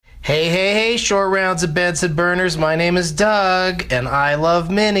Hey, short rounds of Benson burners. My name is Doug, and I love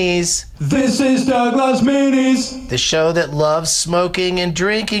minis. This is Doug Loves Minis, The show that loves smoking and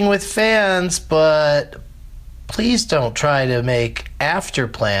drinking with fans, but please don't try to make after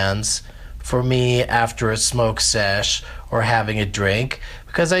plans for me after a smoke sesh or having a drink,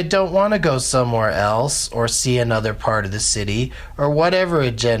 because I don't want to go somewhere else or see another part of the city or whatever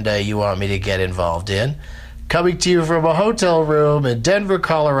agenda you want me to get involved in. Coming to you from a hotel room in Denver,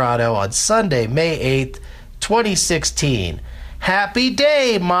 Colorado on Sunday, May 8th, 2016. Happy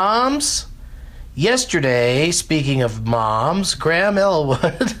day, moms! Yesterday, speaking of moms, Graham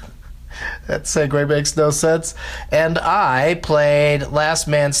Elwood, that segue makes no sense, and I played Last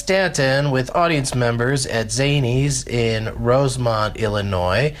Man Stanton with audience members at Zanies in Rosemont,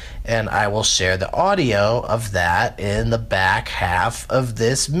 Illinois, and I will share the audio of that in the back half of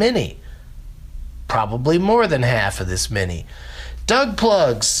this mini. Probably more than half of this mini. Doug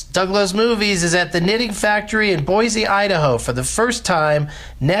plugs. Doug Loves Movies is at the Knitting Factory in Boise, Idaho for the first time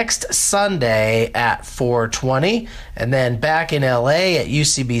next Sunday at 4:20, and then back in LA at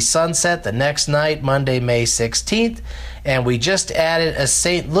UCB Sunset the next night, Monday, May 16th. And we just added a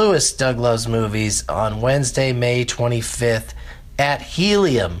St. Louis Doug Loves Movies on Wednesday, May 25th at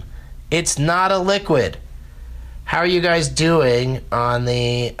Helium. It's not a liquid. How are you guys doing on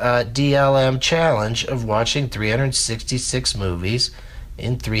the DLM challenge of watching 366 movies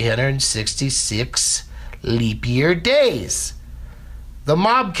in 366 leap year days? The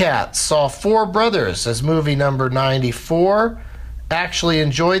Mobcats saw Four Brothers as movie number 94. Actually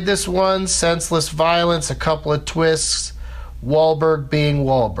enjoyed this one. Senseless violence, a couple of twists, Wahlberg being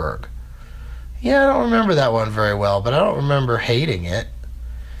Wahlberg. Yeah, I don't remember that one very well, but I don't remember hating it.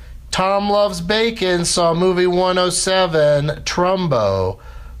 Tom Loves Bacon saw movie 107, Trumbo.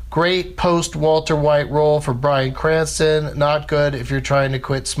 Great post-Walter White role for Bryan Cranston. Not good if you're trying to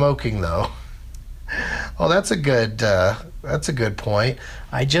quit smoking, though. Oh, that's a good point.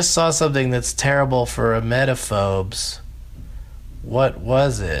 I just saw something that's terrible for emetophobes. What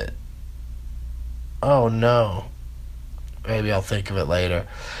was it? Oh, no. Maybe I'll think of it later.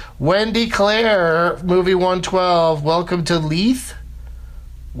 Wendy Claire, movie 112, Welcome to Leith.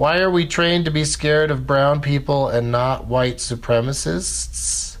 Why are we trained to be scared of brown people and not white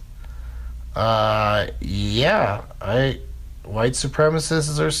supremacists? White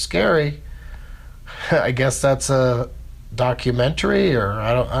supremacists are scary. I guess that's a documentary, or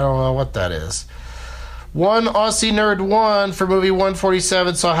I don't know what that is. One Aussie Nerd 1 for movie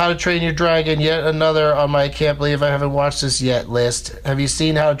 147 saw How to Train Your Dragon, yet another on my can't believe I haven't watched this yet list. Have you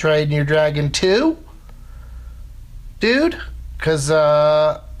seen How to Train Your Dragon 2? Dude? Because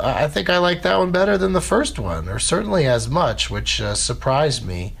I think I like that one better than the first one, or certainly as much, which surprised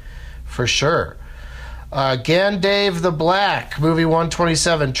me for sure. Gandave the Black, movie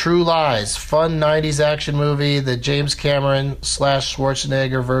 127, True Lies, fun 90s action movie, the James Cameron /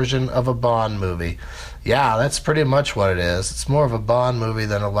 Schwarzenegger version of a Bond movie. Yeah, that's pretty much what it is. It's more of a Bond movie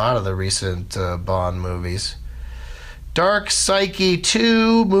than a lot of the recent Bond movies. Dark Psyche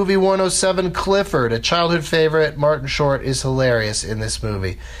 2, movie 107, Clifford, a childhood favorite. Martin Short is hilarious in this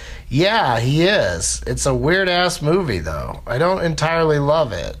movie. Yeah, he is. It's a weird-ass movie, though. I don't entirely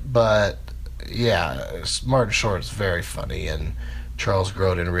love it, but yeah, Martin Short is very funny, and Charles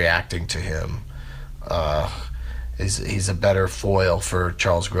Grodin reacting to him he's a better foil for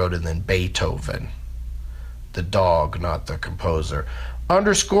Charles Grodin than Beethoven. The dog, not the composer.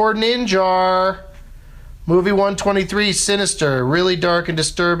 Underscore Ninjar. Movie 123, Sinister, really dark and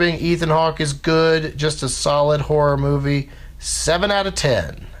disturbing. Ethan Hawke is good, just a solid horror movie. 7 out of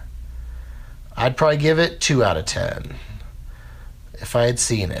 10. I'd probably give it 2 out of 10 if I had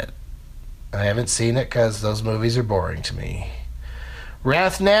seen it. I haven't seen it because those movies are boring to me.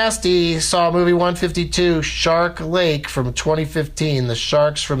 Wrath Nasty saw movie 152, Shark Lake from 2015. The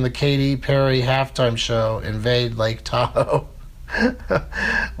sharks from the Katy Perry halftime show invade Lake Tahoe.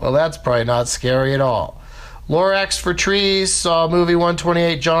 Well, that's probably not scary at all. Lorax for Trees saw movie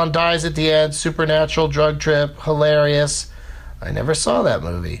 128, John Dies at the End, supernatural drug trip, hilarious. I never saw that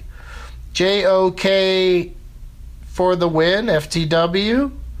movie. JOK for the Win,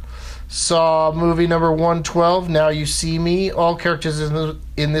 FTW, saw movie number 112, Now You See Me. All characters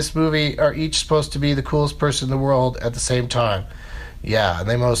in this movie are each supposed to be the coolest person in the world at the same time. Yeah, and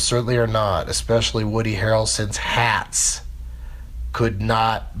they most certainly are not, especially Woody Harrelson's hats could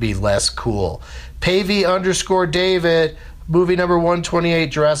not be less cool. Pavey underscore David, movie number 128,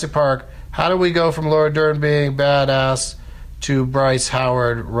 Jurassic Park. How do we go from Laura Dern being badass to Bryce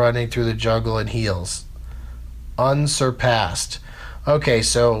Howard running through the jungle in heels? Unsurpassed. Okay,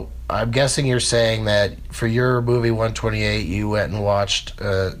 so I'm guessing you're saying that for your movie 128, you went and watched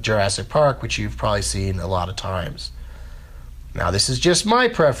Jurassic Park, which you've probably seen a lot of times. Now, this is just my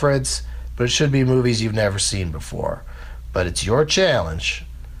preference, but it should be movies you've never seen before. But it's your challenge,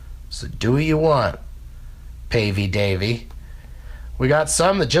 so do what you want, Pavey Davey. We got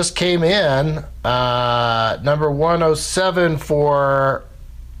some that just came in. Number 107 for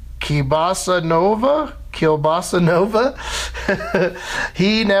Kielbasa Nova.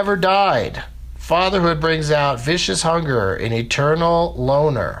 He never died. Fatherhood brings out vicious hunger, an eternal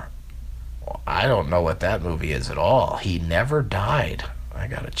loner. Well, I don't know what that movie is at all. He never died. I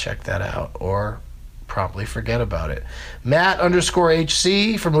gotta check that out or promptly forget about it.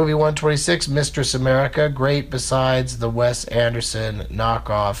 Matt_HC for movie 126, Mistress America. Great besides the Wes Anderson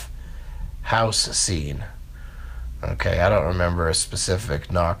knockoff house scene. Okay, I don't remember a specific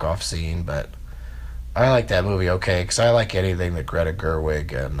knockoff scene, but I like that movie okay, because I like anything that Greta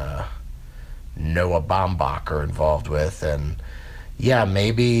Gerwig and Noah Baumbach are involved with. And yeah,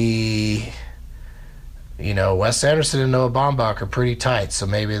 maybe, Wes Anderson and Noah Baumbach are pretty tight, so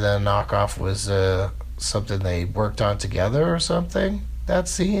maybe the knockoff was something they worked on together or something, that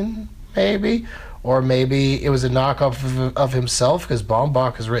scene, maybe. Or maybe it was a knockoff of himself, because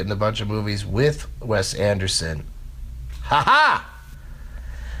Baumbach has written a bunch of movies with Wes Anderson. Ha-ha!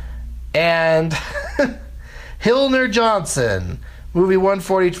 And Hilner Johnson, movie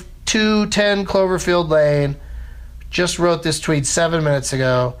 142, 10 Cloverfield Lane, just wrote this tweet 7 minutes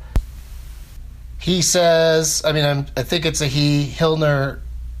ago. He says, I think it's a he. Hilner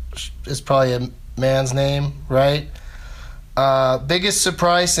is probably a man's name, right? Biggest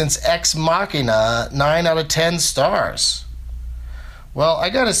surprise since Ex Machina, 9 out of 10 stars. Well, I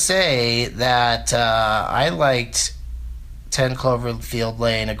gotta say that I liked 10 Cloverfield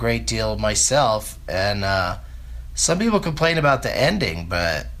Lane a great deal myself, and some people complain about the ending,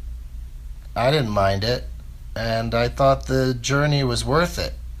 but I didn't mind it, and I thought the journey was worth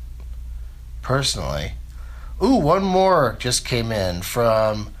it, personally. Ooh, one more just came in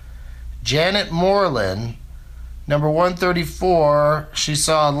from Janet Moreland, number 134. She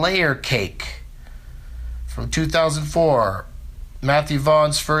saw Layer Cake from 2004. Matthew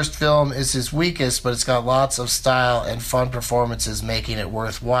Vaughn's first film is his weakest, but it's got lots of style and fun performances, making it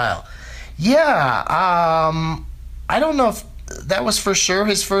worthwhile. Yeah, I don't know if that was for sure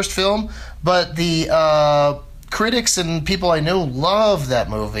his first film, but the critics and people I knew loved that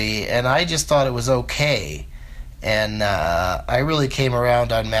movie, and I just thought it was okay. And I really came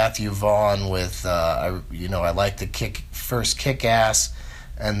around on Matthew Vaughn with, I liked the first Kick-Ass,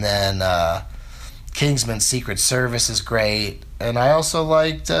 and then Kingsman's Secret Service is great. And I also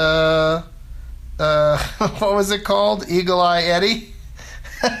liked, what was it called? Eagle Eye Eddie?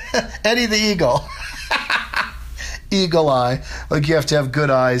 Eddie the Eagle. Eagle Eye. Like you have to have good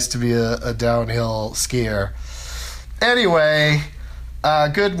eyes to be a downhill skier. Anyway,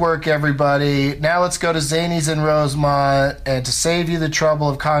 good work, everybody. Now let's go to Zanies in Rosemont. And to save you the trouble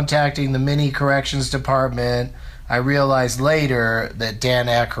of contacting the mini corrections department, I realized later that Dan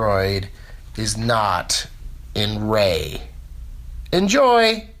Aykroyd is not in Ray.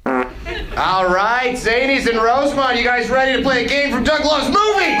 Enjoy! All right, Zanies and Rosemont, you guys ready to play a game from Doug Loves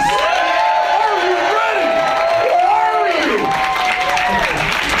Movies? Are you ready? Are you?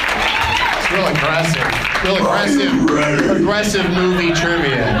 It's real aggressive. Aggressive movie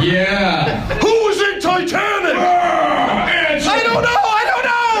trivia. Yeah. Who was in Titanic? I don't know.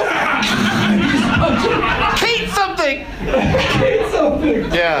 Kate something. Kate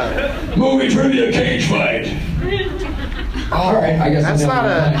something. Yeah. Movie trivia cage fight. All right, I guess That's not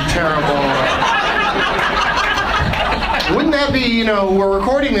a terrible... Wouldn't that be, we're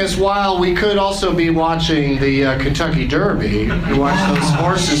recording this while we could also be watching the Kentucky Derby. You watch those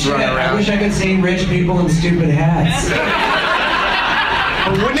horses run I around. wish I could see rich people in stupid hats.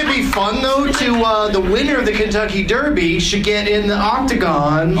 But wouldn't it be fun, though, to the winner of the Kentucky Derby should get in the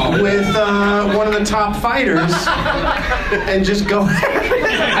octagon with one of the top fighters and just go...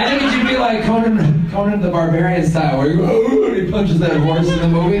 I think it should be like Conan the Barbarian style, where he punches that horse in the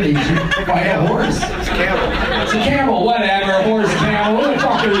movie and he should fight a horse. It's a camel. It's a camel, whatever, horse, camel, what the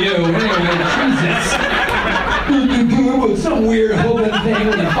fuck are you? Anyway, Jesus. With some weird Hogan thing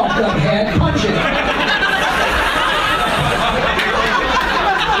with a fucked up head, punch it.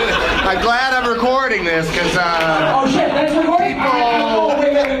 I'm glad I'm recording this, because Oh shit, that's recording?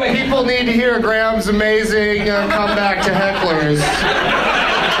 Wait. people need to hear Graham's amazing comeback to hecklers.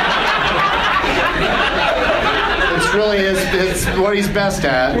 It's really it's what he's best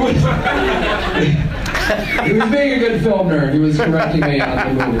at. He was being a good film nerd. He was correcting me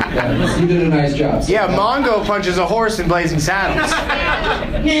on the movie. Yeah, he did a nice job. Yeah, Mongo punches a horse in Blazing Saddles.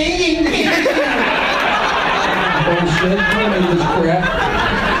 Bullshit. He was correct.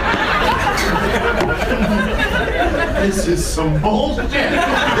 This is some bullshit.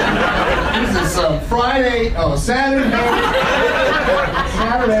 This is some Saturday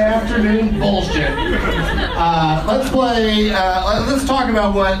afternoon bullshit. Let's talk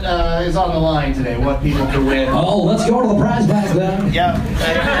about what is on the line today, what people can win. Oh, let's go to the prize bag then. Yep.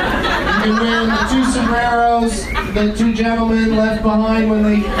 You can win the 2 sombreros the 2 gentlemen left behind when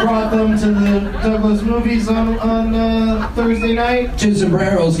they brought them to the Douglas movies on Thursday night. 2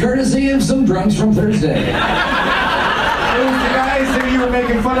 sombreros, courtesy of some drunks from Thursday. It was the guys that you were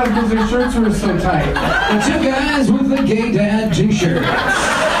making fun of because their shirts were so tight. The 2 guys with the Gay Dad t-shirts.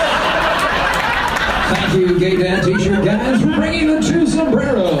 Thank you, Gay Dad t-shirt guys, for bringing the 2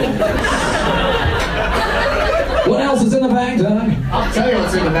 sombreros. What else is in the bag, Doug? I'll tell you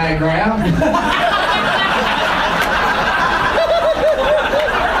what's in the bag, Graham.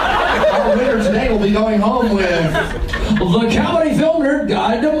 Our winner today will be going home with The Comedy Film Nerd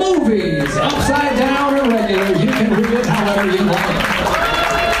Guide to Movies. Upside down or regular, you can read it however you like.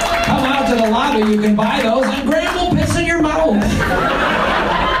 Come out to the lobby, you can buy those, and Graham will piss in your mouth.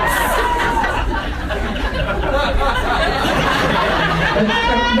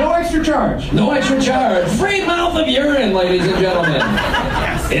 no extra charge. No extra charge. Free mouth of urine, ladies and gentlemen.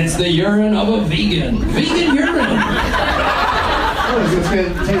 It's the urine of a vegan. Vegan urine. What is this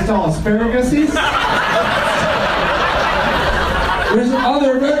going to taste all asparagus-y? There's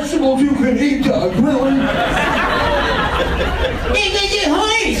other vegetables you can eat, Doug. Really?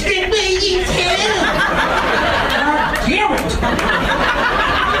 Damn it!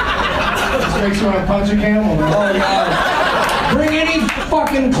 This makes you want to punch a camel. Man. Oh, God. Bring any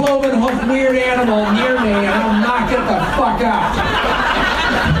fucking cloven hoof weird animal near me and I'll knock it the fuck out.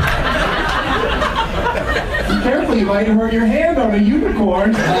 Be careful, you might hurt your hand on a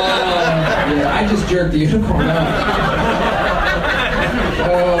unicorn. Yeah, I just jerked the unicorn out.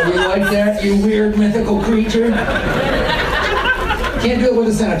 Oh, you like that, you weird mythical creature? Can't do it with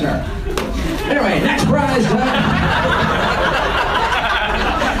a senator. Anyway, next prize, Doug.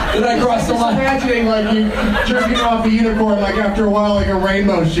 Did I cross the line? Imagining like you jerking off a unicorn, like after a while, like a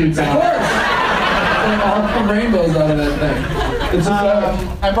rainbow shoots Of out. course. All come rainbows out of that thing. It's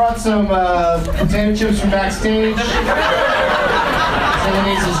I brought some potato chips from backstage.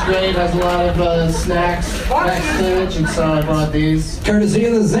 Sandy's is great, has a lot of snacks backstage, and so I brought these. courtesy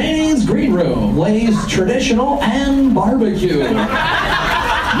of the Zanies Green Room. Lays traditional and barbecue.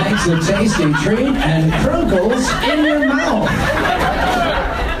 Makes a tasty treat and crunkles in your mouth.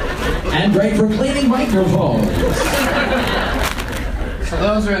 And great for cleaning microphones. So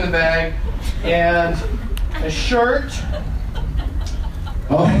those are in the bag. And a shirt.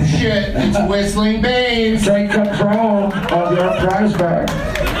 Oh shit, it's Whistling Banes. Take control of your prize bag.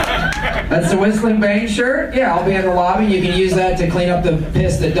 That's the Whistling Bane shirt? Yeah, I'll be in the lobby. You can use that to clean up the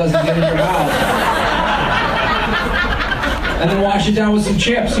piss that doesn't get in your mouth. And then wash it down with some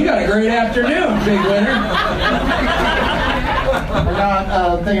chips. You got a great afternoon, big winner. I got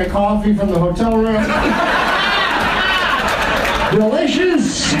a thing of coffee from the hotel room.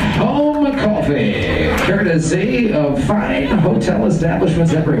 Delicious home coffee, courtesy of fine hotel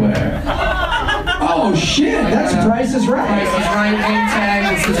establishments everywhere. Oh shit, that's Price is Right. Price is Right, name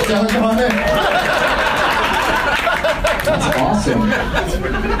tag, it says Doug on it. That's awesome.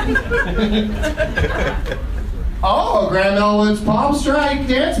 Oh, Graham Elwood's Palm Strike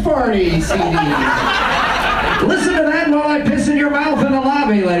Dance Party CD. Listen to that while I piss in your mouth in the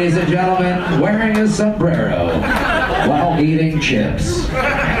lobby, ladies and gentlemen, wearing a sombrero while eating chips.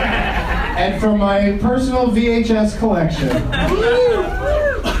 And from my personal VHS collection,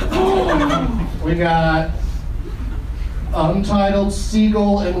 we got Untitled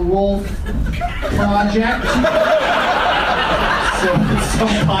Seagull and Wolf Project. Some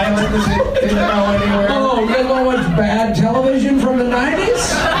pilot that didn't go anywhere. Oh, you know what's bad television from the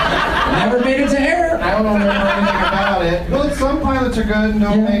 90s? Never made it to air. I don't remember anything about it. But some pilots are good and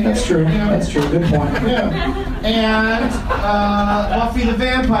don't make it. That's true. You know. That's true. Good point. Yeah. And Buffy the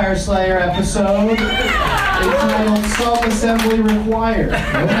Vampire Slayer episode entitled Self-Assembly Required. So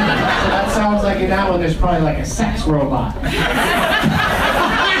that sounds like in that one there's probably like a sex robot.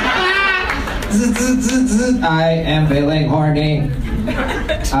 I am feeling horny.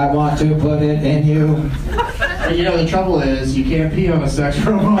 I want to put it in you. But you know the trouble is you can't pee on a sex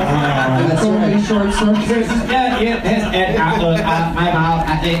robot. That's It's only right. short circuit.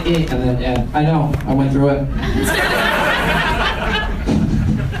 I know. I went through it.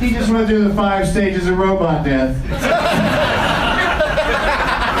 He just went through the 5 stages of robot death.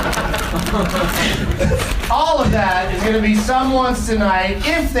 All of that is going to be someone's tonight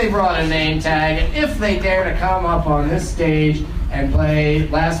if they brought a name tag and if they dare to come up on this stage and play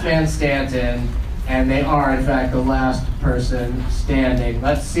Last Man Stanton. And they are, in fact, the last person standing.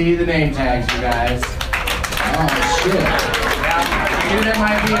 Let's see the name tags, you guys. Oh, shit. I knew there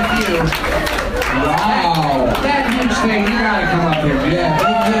might be a few. Wow. That huge thing, you gotta come up here. Yeah,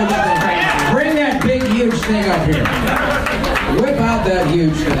 big huge thing. Bring that big huge thing up here. Whip out that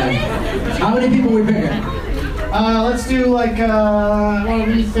huge thing. How many people we picking? Let's do like, I want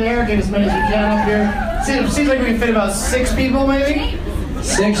to be fair, get as many as we can up here. Seems like we can fit about 6 people, maybe?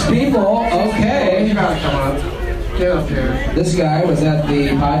 6 people, okay. You gotta come up. Get up here. This guy was at the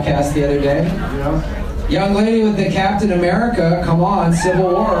podcast the other day. Yeah. Young lady with the Captain America, come on,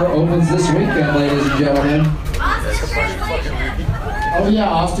 Civil War opens this weekend, ladies and gentlemen. Oh yeah,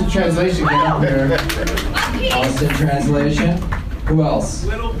 Austin Translation, get up here. Austin Translation. Who else?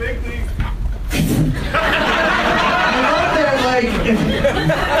 Little Big League.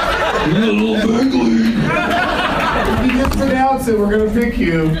 Little Big League. If you just pronounce it, we're gonna pick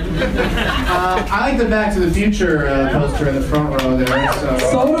you. I like the Back to the Future poster in the front row there, so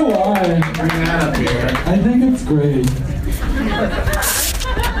So do I. bring that up here. I think it's great.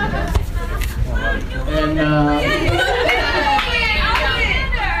 And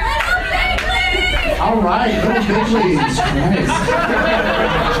all right, Little Big League. Nice.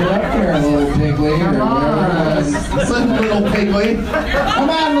 Get up there, Little Pigly. Come on, Little Pigly. Come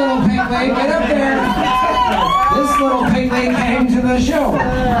on, Little Pigly, get up there. This Little Pigly came to the show. All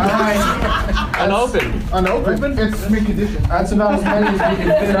right. Unopened? It's mint condition. That's about as many as we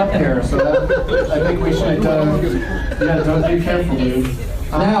can fit up here, so that, I think we should, don't be careful, dude.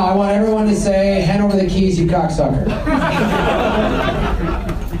 Now, I want everyone to say, hand over the keys, you cocksucker.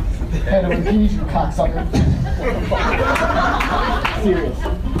 Hand over the keys, you cocksucker. Serious.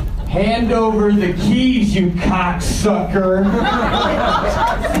 Hand over the keys, you cocksucker.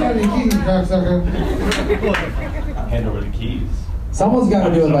 Hand over the keys, you cocksucker. Hand over the keys. Someone's got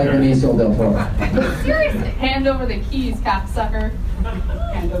to do it like Benicio del Toro. Seriously. Hand over the keys, cocksucker.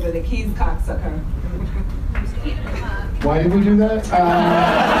 Hand over the keys, cocksucker. Why did we do that?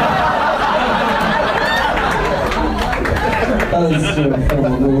 That was from a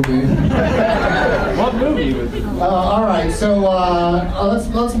movie. What movie was it? All right, so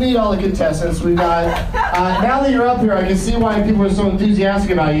let's meet all the contestants. We got now that you're up here, I can see why people are so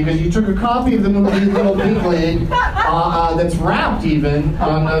enthusiastic about you because you took a copy of the movie Little Big League that's wrapped even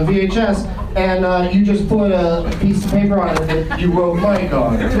on VHS, and you just put a piece of paper on it that you wrote Mike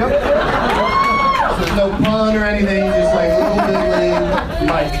on. Yep. So there's no pun or anything, just like Little Big League,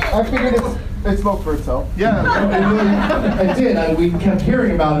 Mike. I figured it spoke for itself. Yeah, I did. We kept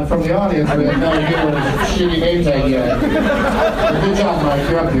hearing about it from the audience, but I never get what a shitty name tag you had. Good job, Mike.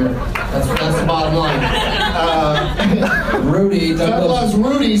 You're up here. That's the bottom line. Rudy, Doug loves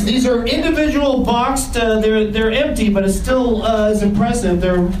Rudy's. These are individual boxed. They're empty, but it's still as impressive.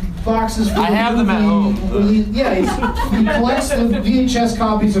 They're boxes. For I have them at home. Yeah, he collects the VHS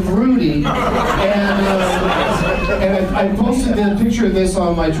copies of Rudy, and I posted the picture of this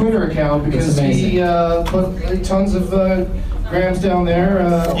on my Twitter account because he put tons of grams down there.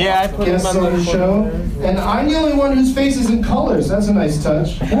 Yeah, I put them guests on on the show, and I'm the only one whose face is in colors. That's a nice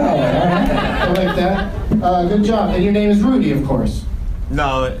touch. Oh, all right. I like that. Good job. And your name is Rudy, of course.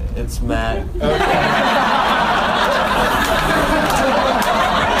 No, it's Matt. Trying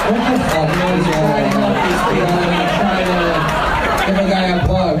to give a guy a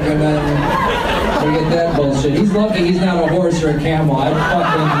plug and then we get that bullshit. He's lucky he's not a horse or a camel. I'd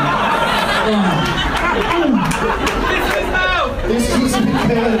fucking... This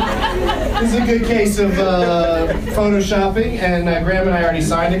is a good case of photoshopping, and Graham and I already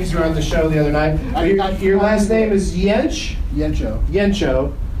signed it because we were on the show the other night. Your last name is Yench? Yencho.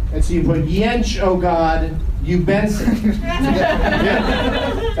 Yencho. And so you put Yench, oh God, you Benson.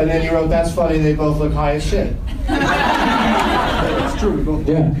 Yeah. And then you wrote, that's funny, they both look high as shit. It's true, we both.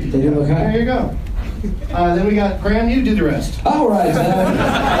 Yeah, they do look There high. you go. Then we got Graham, you do the rest. All right,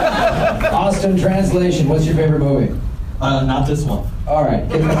 Austin Translation, what's your favorite movie? Not this one. All right,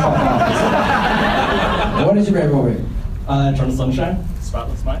 get the fuck out. What is your favorite movie? Eternal Sunshine,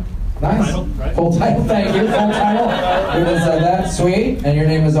 Spotless Mind. Nice. Title, right? Full title, thank you. Full title. You just said that. Sweet. And your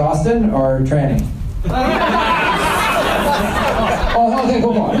name is Austin or Tranny? Oh, okay,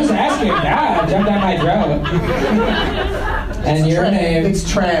 cool. I'm just asking. God, jumped down my throat. And your name? It's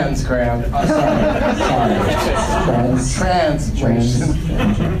trans, Graham. Oh, sorry. Trans. Trans.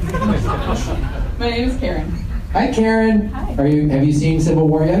 My name is Karen. Hi, Karen. Hi. Have you seen Civil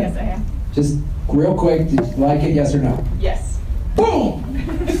War yet? Yes, I have. Just real quick, did you like it? Yes or no? Yes. Boom!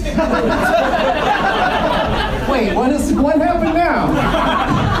 Wait, what happened now?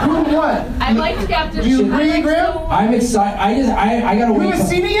 Who what? I liked Captain. Do you I agree, liked Graham? Civil War. I'm excited. I gotta wait. haven't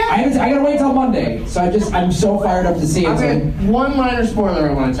seen it yet? I gotta wait till Monday. So I'm so fired up to see it. Okay, one minor spoiler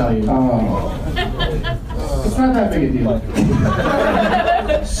I want to tell you. Oh. It's not that big a deal.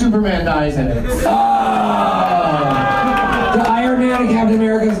 Superman dies in it. The Iron Man and Captain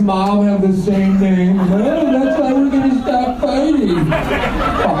America's mom have the same name. Well, that's why we're gonna stop fighting.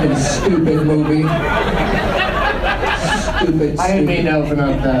 Fucking stupid movie. Stupid. I didn't mean to open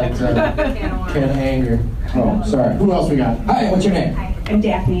up that can of anger. Oh, sorry. Who else we got? Hi, what's your name? Hi, I'm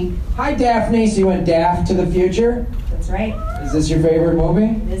Daphne. Hi, Daphne. So you went Daft to the Future? That's right. Is this your favorite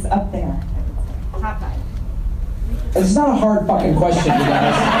movie? It is up there. Top 5. It's not a hard fucking question, you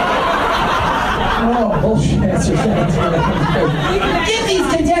guys. Oh, bullshit answers. Give these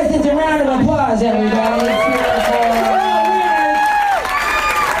contestants a round of applause, everybody. Let's hear it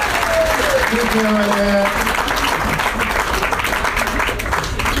for Keep going there.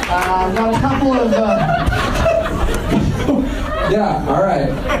 Got a couple of. Yeah, all right.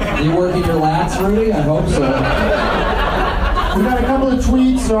 You working your lats, Rudy? I hope so. We got a couple of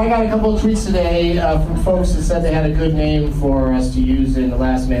tweets, so I got a couple of tweets today from folks that said they had a good name for us to use in The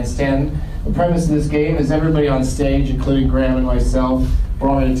Last Man Stand. The premise of this game is everybody on stage, including Graham and myself, we're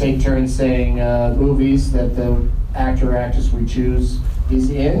all going to take turns saying movies that the actor or actress we choose is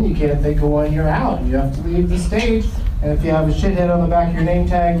in. You can't think of one, you're out. You have to leave the stage. And if you have a shithead on the back of your name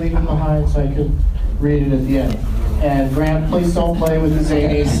tag, leave him behind so I can read it at the end. And Graham, please don't play with the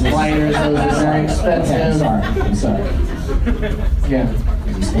Zanies lighters. Those are very expensive. I'm sorry. Yeah. I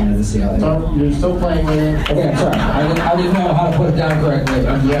just wanted to see how they go. You're still playing with it. Okay, I'm sorry. I didn't know how to put it down correctly.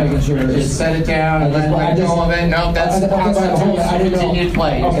 I'm just making sure. Just set it down and let go of it. No, that's the constitution. I didn't know. Continue to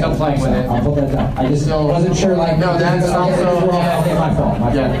play. You're Okay, still playing with it. I'll put that down. I just wasn't sure, like. No, that's also. Okay, my fault.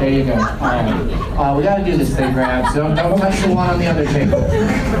 Yeah, there you go. All right. We got to do this thing, Graham. So don't touch the one on the other table.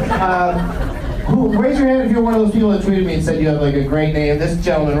 Raise your hand if you're one of those people that tweeted me and said you have like a great name. This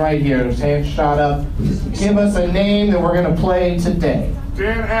gentleman right here, his hand shot up. Give us a name that we're going to play today.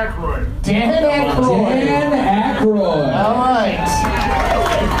 Dan Aykroyd. Dan Aykroyd. Dan Aykroyd. All right.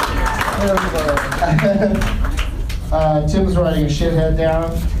 Tim's writing a shithead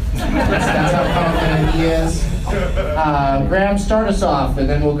down. That's how confident he is. Graham, start us off, and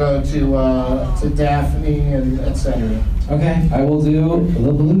then we'll go to Daphne and etc. Okay, I will do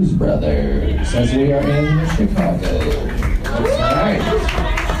the Blues Brothers as we are in Chicago. All right.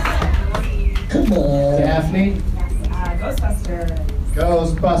 Come on. Daphne. Ghostbusters.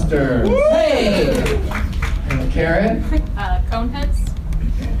 Ghostbusters. Hey! And Karen. Coneheads.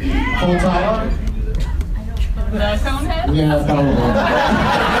 Full title. The Coneheads. Yeah, probably.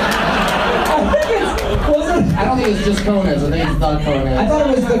 I don't think it's just Coneheads. I think it's not Coneheads. I thought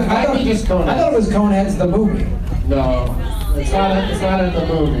it was the. Might be just Coneheads. I thought it was Coneheads the movie. No, it's not in the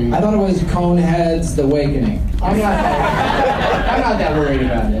movie. I thought it was Coneheads the Awakening. I'm not that worried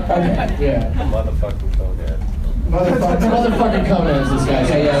about it. Okay. Yeah. Motherfucking conehead. Motherfucking Coneheads, this guy.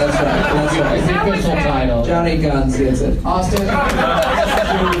 Yeah, that's right. That's right. It's the official title. Johnny Guns is it. Austin.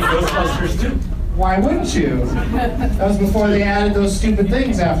 Ghostbusters 2. Why wouldn't you? That was before they added those stupid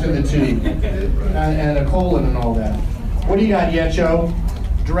things after the two. And a colon and all that. What do you got, Yecho?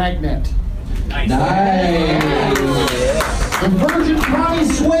 Dragnet. Nice. The Virgin Connie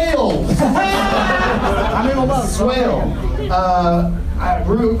Swale. I'm in about Swale. I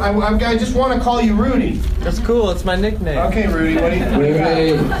just want to call you Rudy. That's cool. It's my nickname. Okay, Rudy. What do you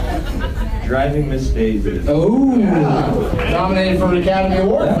got? Driving Miss Daisy. Oh. Yeah. Nominated for an Academy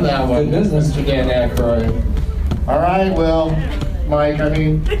Award for that one. Good business. Mr. Dan Aykroyd. All right, well, Mike, I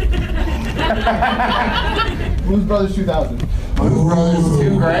mean. Blues Brothers 2000. Blues Brothers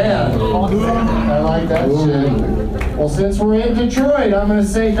 $2,000. I like that shit. Well, since we're in Detroit, I'm going to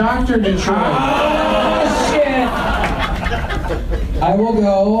say Dr. Detroit. Oh, shit! I will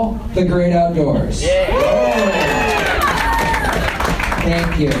go The Great Outdoors.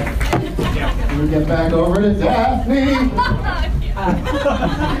 Thank you. We get back over to Daphne.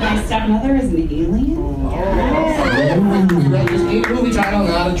 My stepmother is an alien. Just need a movie title,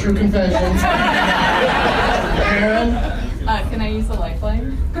 not a true confession. Aaron? Can I use a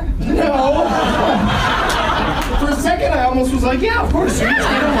lifeline? No. For a second, I almost was like, yeah, of course. You can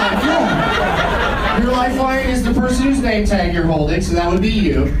get a lifeline. Your lifeline is the person whose name tag you're holding, so that would be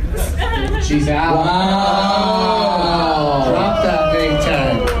you. She's out. Wow. Drop that name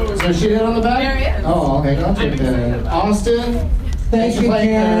tag. So she did on the back? There he is. Oh, okay. I'll take that. Austin? Thank you, playing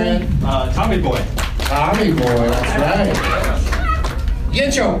Karen. Tommy Boy. Tommy Boy, that's right.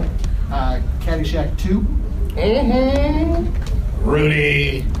 Yincho. Caddyshack 2. Mm-hmm.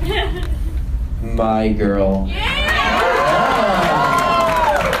 Rudy. My girl.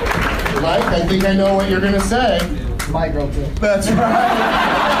 Mike, I think I know what you're gonna say. My girl too. That's right.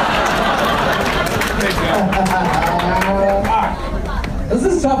 This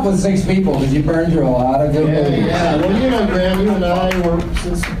is tough with 6 people because you burned through a lot of good movies. Yeah, well, you know, Graham, you and I were,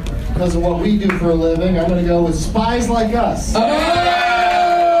 because of what we do for a living, I'm gonna go with Spies Like Us. Oh!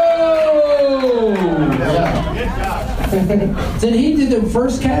 Yeah. Did he do the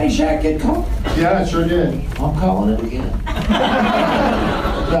first Caddyshack get called? Yeah, it sure did. I'm calling it again.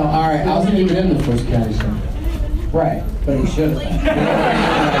 No, all right. I was Wasn't even in the first Caddyshack. right, but he should have.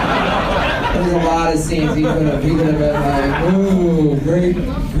 There's a lot of scenes he could have been like, ooh, great,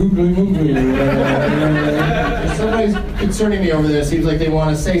 googly moogly. Somebody's concerning me over there. Seems like they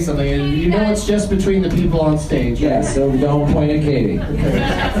want to say something, and you know it's just between the people on stage. Yeah, so don't point at Katie.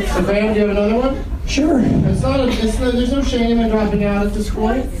 Okay. So, Graham, do you have another one? Sure. It's not. There's no shame in dropping out at this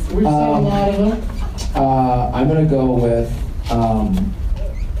point. We've seen a lot of them. I'm gonna go with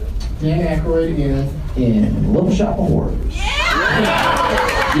Dan Aykroyd again. in Little Shop of Horrors.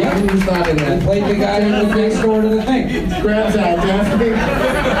 Yeah, he was not in He that. played the guy who lived next door to the thing. Grabs out, definitely.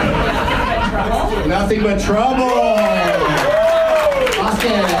 Nothing but trouble.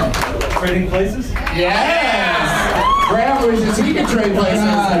 Austin. Trading places? Yes. Graham wishes he could trade places.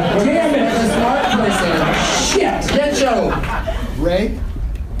 Damn it. The smart person. Shit. Get Joe. Ray.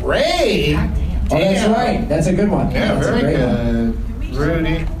 Ray. Oh, that's right. That's a good one. Yeah, That's a very great one. good.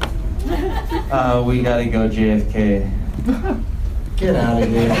 Rudy. We gotta go JFK. Get out of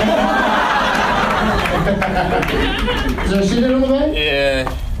here. Is there shit in the bag?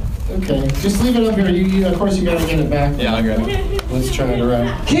 Yeah. Okay. Just leave it up here. You of course, you gotta get it back. Yeah, I'll grab it. Let's try it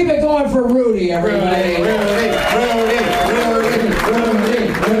around. Keep it going for Rudy, everybody. Rudy.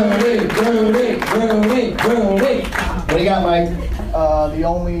 What do you got, Mike? The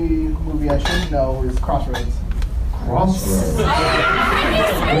only movie I should know is Crossroads. Crossroads.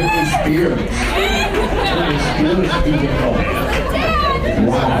 Britney Spears. Britney Spears.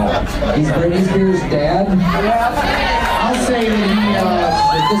 Wow. He's Britney Spears' dad? I'll say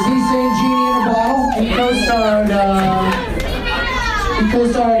that Does he sing Genie in a Bottle? he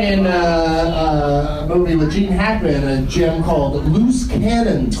co-starred in a movie with Gene Hackman, a gem called Loose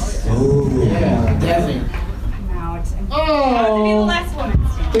Cannons. Oh. Yeah, Daphne. Oh,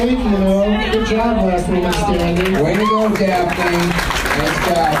 thank you. Good job, last woman standing. Way to go, Daphne. Nice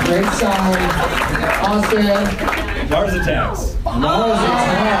job. Great song. Austin. Mars Attacks. Mars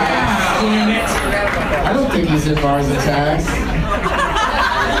Attacks. I don't think he's in Mars Attacks.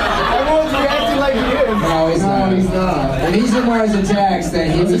 Everyone's reacting like he is. No, he's not. No, he's not. If he's in Mars Attacks,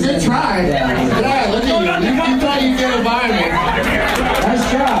 then he It's was a good in- try. Yeah. Yeah, look at you. You thought you'd get a by Nice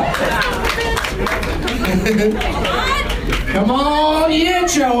job. Come on,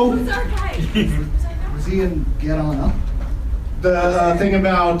 Yincho. Was he in Get On Up? The thing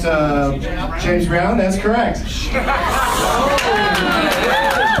about James Brown, that's correct.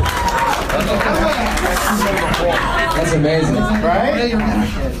 That's amazing. Right?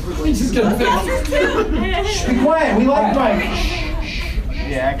 He's just gonna Shh, be quiet. We like Mike.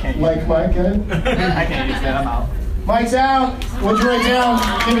 Yeah, I can't. Like Mike, good? I can't use that. I'm out. Mike's out. What'd you write down?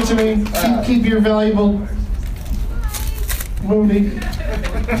 Give it to me. Keep your valuable movie.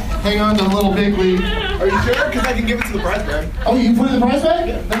 Hang on to the little big league. Are you sure? Because I can give it to the prize bag. Oh, you put it in the prize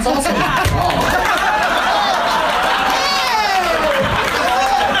bag? That's awesome.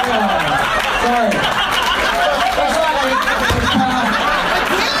 Sorry.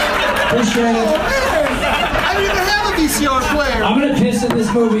 Appreciate it. I don't even have a VCR player. I'm gonna piss in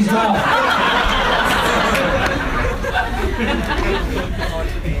this movie's mouth.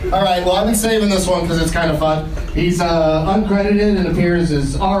 All right, well, I've been saving this one because it's kind of fun. He's uncredited and appears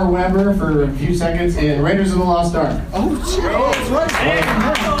as R. Weber for a few seconds in Raiders of the Lost Ark. Oh, that's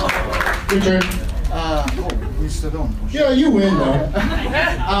right. Your turn. We still don't. Yeah, you win, though. I'm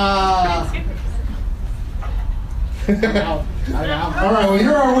out. All right, well,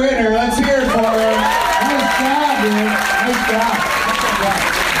 you're our winner. Let's hear it for him. Nice job, dude. Nice job.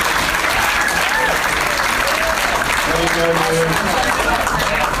 There you go, dude.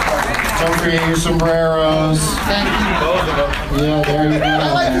 Don't forget your sombreros. Thank you. Yeah, there you go. I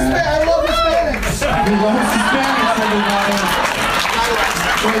like Hispanic. I love Hispanics. He loves Hispanics, everybody.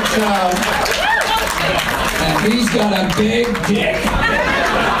 Great job. And he's got a big dick.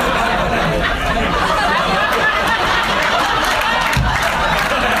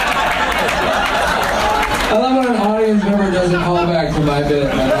 I love when an audience member doesn't call back for my bit.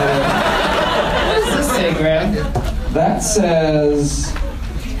 I love it. What is this That says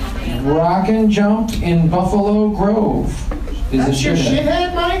Rock and Jump in Buffalo Grove. Is That's a your shithead.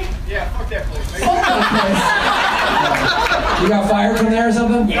 shithead, Mike? Yeah, fuck that place. Fuck that You got fired from there or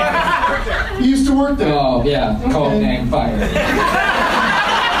something? place. You used to work there. Oh, yeah. Code name fired. What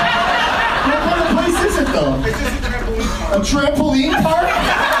kind of place is it, though? It's just a trampoline park. A trampoline park?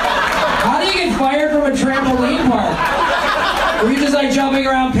 How do you get fired from a trampoline park? Were you just like jumping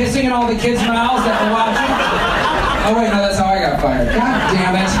around, pissing in all the kids' mouths that were watching? Oh wait, no, that's how I got fired. God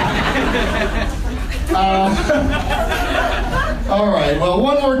damn it. All right, well,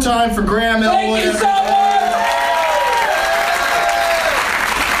 one more time for Graham Elwood. Thank you so much!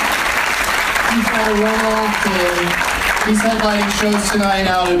 He's got to run off to... He's headlining shows tonight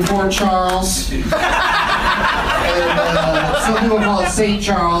out in Port Charles. And some people call it St.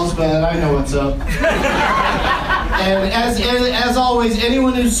 Charles, but I know what's up. And as always,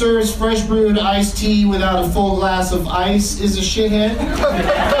 anyone who serves fresh brewed iced tea without a full glass of ice is a shithead.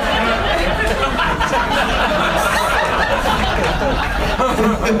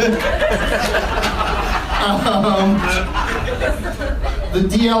 The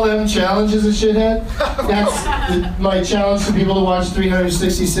DLM challenge is a shithead. That's my challenge to people to watch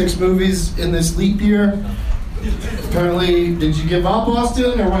 366 movies in this leap year. Apparently, did you give up,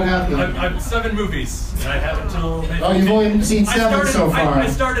 Austin, or what happened? I'm 7 movies, and I have until... Oh, you've only seen 7 so far. I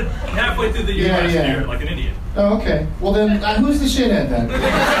started halfway through the year last year, like an idiot. Oh, okay. Well then, who's the shithead then? The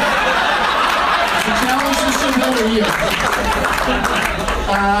challenge to shithead or you?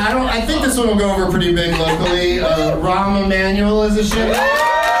 I think this one will go over pretty big locally. Rahm Emanuel is a shithead.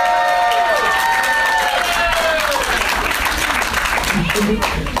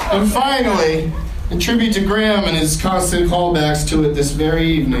 And finally, in tribute to Graham and his constant callbacks to it this very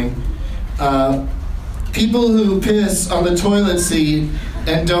evening, people who piss on the toilet seat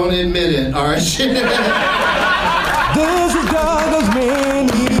and don't admit it are a shithead. This is Douglas Mini.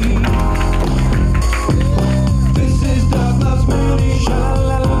 This is Douglas Mini.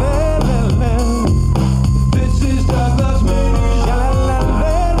 Sha-la-la-la-la-la. This is Douglas Mini.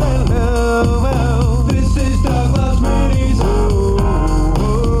 Sha-la-la-la-la-la. This is Douglas Mini.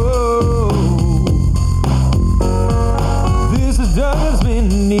 This is Douglas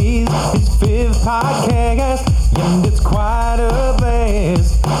Mini. His 5th podcast, and it's quite a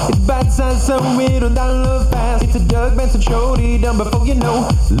blast. It's bite-sized, so it'll download fast. It's a Doug Benson show, done before you know.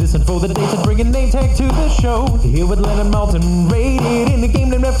 Listen for the dates and bring a name tag to the show. Hear what Leonard Maltin rated in the game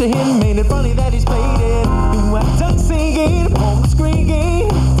named after him. Made it funny that he's played it. Do I Doug singing on the screen game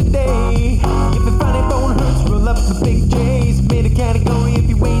today? If the funny bone hurts, roll up the big J's. Made a category if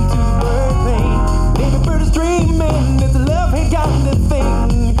you wait to the bird thing. Baby bird is dreaming, it's a love-hate kind of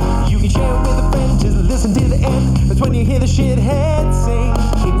thing. You can share it with a friend, just listen to the end. That's when you hear the shithead sing.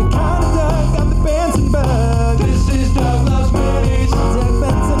 Keep the kind of Doug, I'm the Benson bug. This is Doug Loves Minis. Doug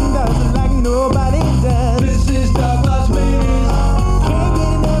Benson does it like nobody does. This is Doug Loves Minis. Can't get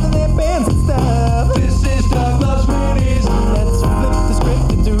enough of that Benson stuff. This is Doug Loves Minis. Let's flip the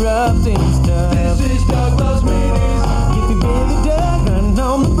script, interrupting stuff. This is Doug Loves Minis. If you really Doug, I'm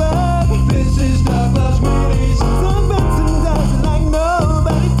on the rug. This is Doug Loves Minis. Doug Benson does it like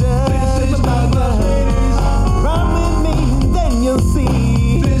nobody does. This is Doug Loves Minis. Run with me, then you'll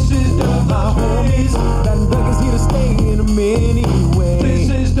see. This is Doug Loves Minis. That Doug is here to stay in a mini way. This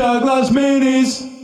is Doug Loves Minis.